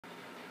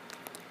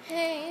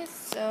Hey,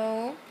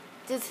 so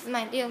this is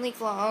my daily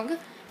vlog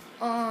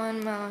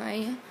on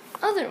my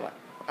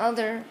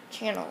other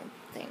channel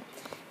thing.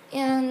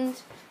 And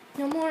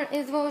no more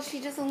Isabel, she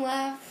just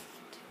left.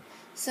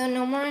 So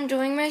no more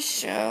enjoying my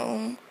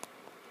show.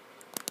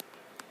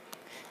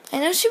 I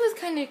know she was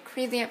kind of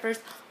crazy at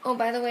first. Oh,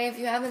 by the way, if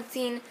you haven't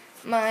seen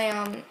my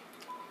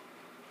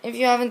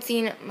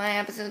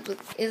episodes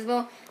with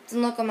Isabel,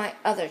 then look on my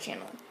other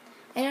channel.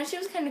 I know she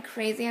was kind of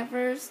crazy at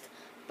first,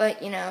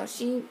 but, you know,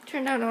 she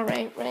turned out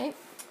alright, right?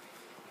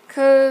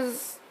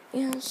 Because,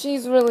 yeah,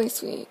 she's really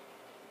sweet.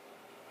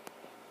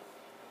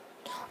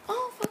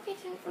 Oh, fuck,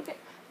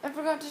 I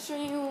forgot to show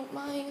you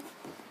my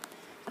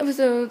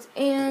episodes.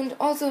 And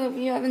also, if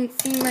you haven't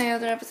seen my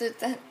other episodes,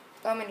 that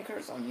got me to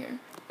curse on here.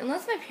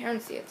 Unless my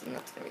parents see it, then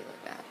that's going to be really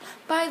bad.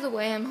 By the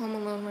way, I'm home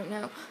alone right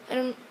now. I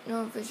don't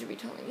know if I should be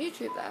telling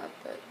YouTube that,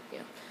 but,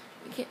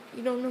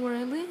 you don't know where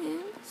I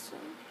live, so.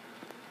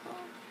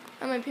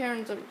 And my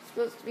parents are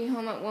supposed to be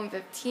home at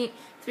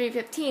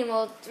 3:15,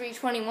 well, it's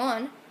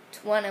 3:21,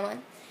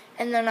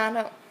 and they're not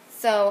home.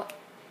 So,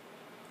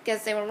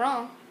 guess they were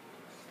wrong.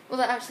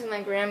 Well, actually,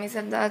 my Grammy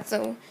said that,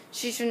 so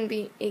she shouldn't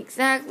be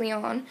exactly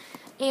on.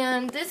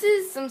 And this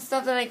is some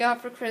stuff that I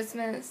got for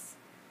Christmas.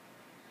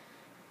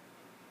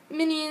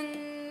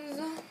 Minions.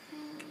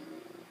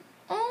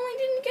 Oh, I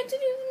didn't get to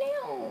do the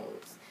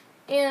nails.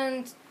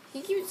 And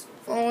he keeps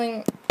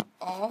falling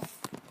off.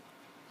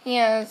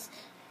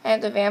 I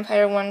have the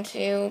vampire one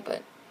too,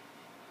 but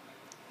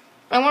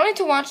I wanted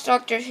to watch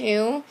Doctor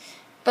Who,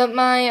 but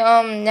my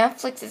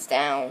Netflix is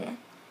down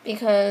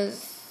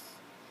because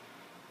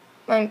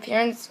my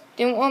parents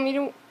didn't want me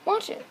to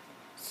watch it.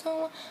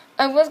 So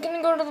I was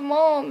gonna go to the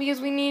mall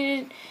because we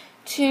needed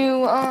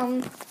to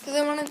because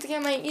I wanted to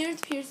get my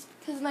ears pierced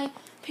because my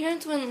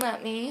parents wouldn't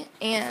let me,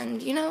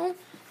 and you know,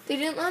 they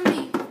didn't let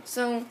me.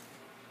 So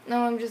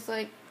now I'm just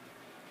like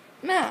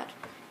mad.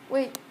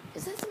 Wait,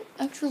 is that some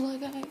extra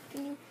leg I can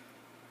do?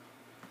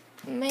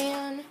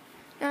 Man,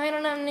 now I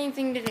don't have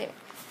anything to do.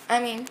 I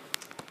mean,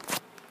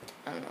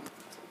 I don't know.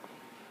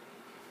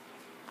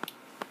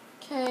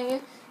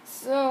 Okay,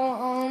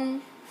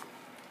 so,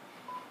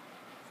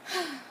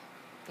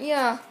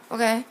 yeah,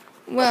 okay,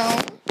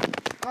 well,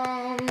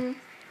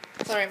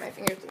 sorry, my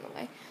finger's in the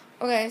way.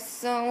 Okay,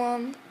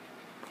 so,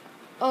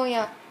 oh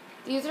yeah,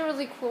 these are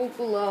really cool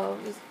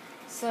gloves,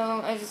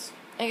 so I guess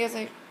I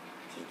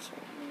should show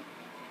you.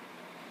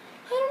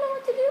 I don't know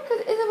what to do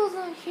because Isabel's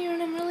not here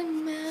and I'm really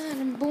mad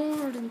and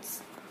bored and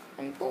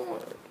I'm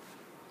bored.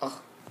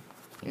 Ugh.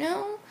 You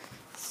know?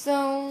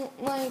 So,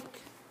 like,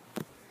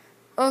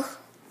 ugh.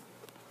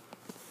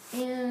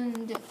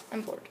 And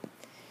I'm bored.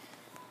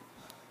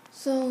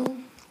 So,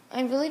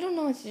 I really don't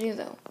know what to do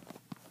though.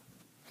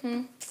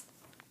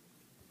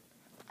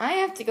 I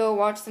have to go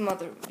watch some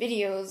other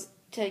videos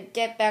to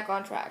get back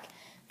on track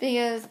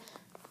because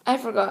I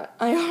forgot.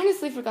 I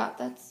honestly forgot.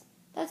 That's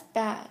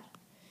bad.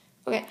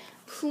 Okay,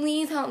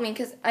 please help me,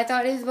 because I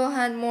thought Isabel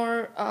had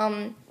more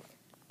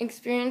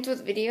experience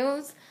with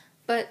videos,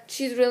 but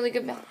she's really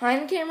good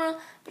behind the camera,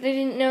 but I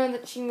didn't know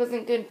that she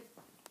wasn't good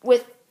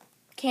with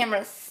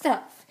camera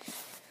stuff.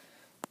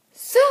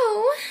 So,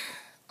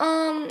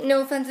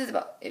 no offense,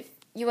 Isabel, if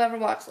you ever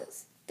watch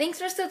this. Thanks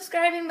for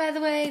subscribing, by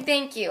the way.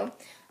 Thank you.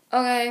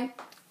 Okay.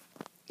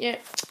 Yeah.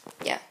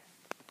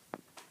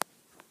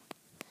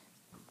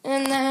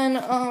 And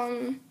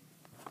then,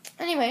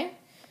 anyway.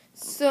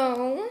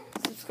 So,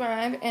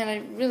 subscribe, and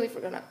I really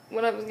forgot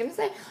what I was going to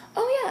say.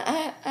 Oh,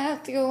 yeah, I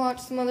have to go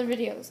watch some other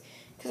videos,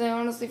 because I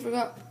honestly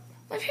forgot.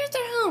 My parents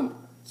are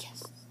home.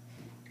 Yes.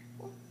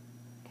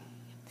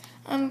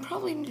 I'm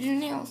probably going to do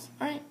nails.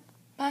 Alright,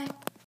 bye.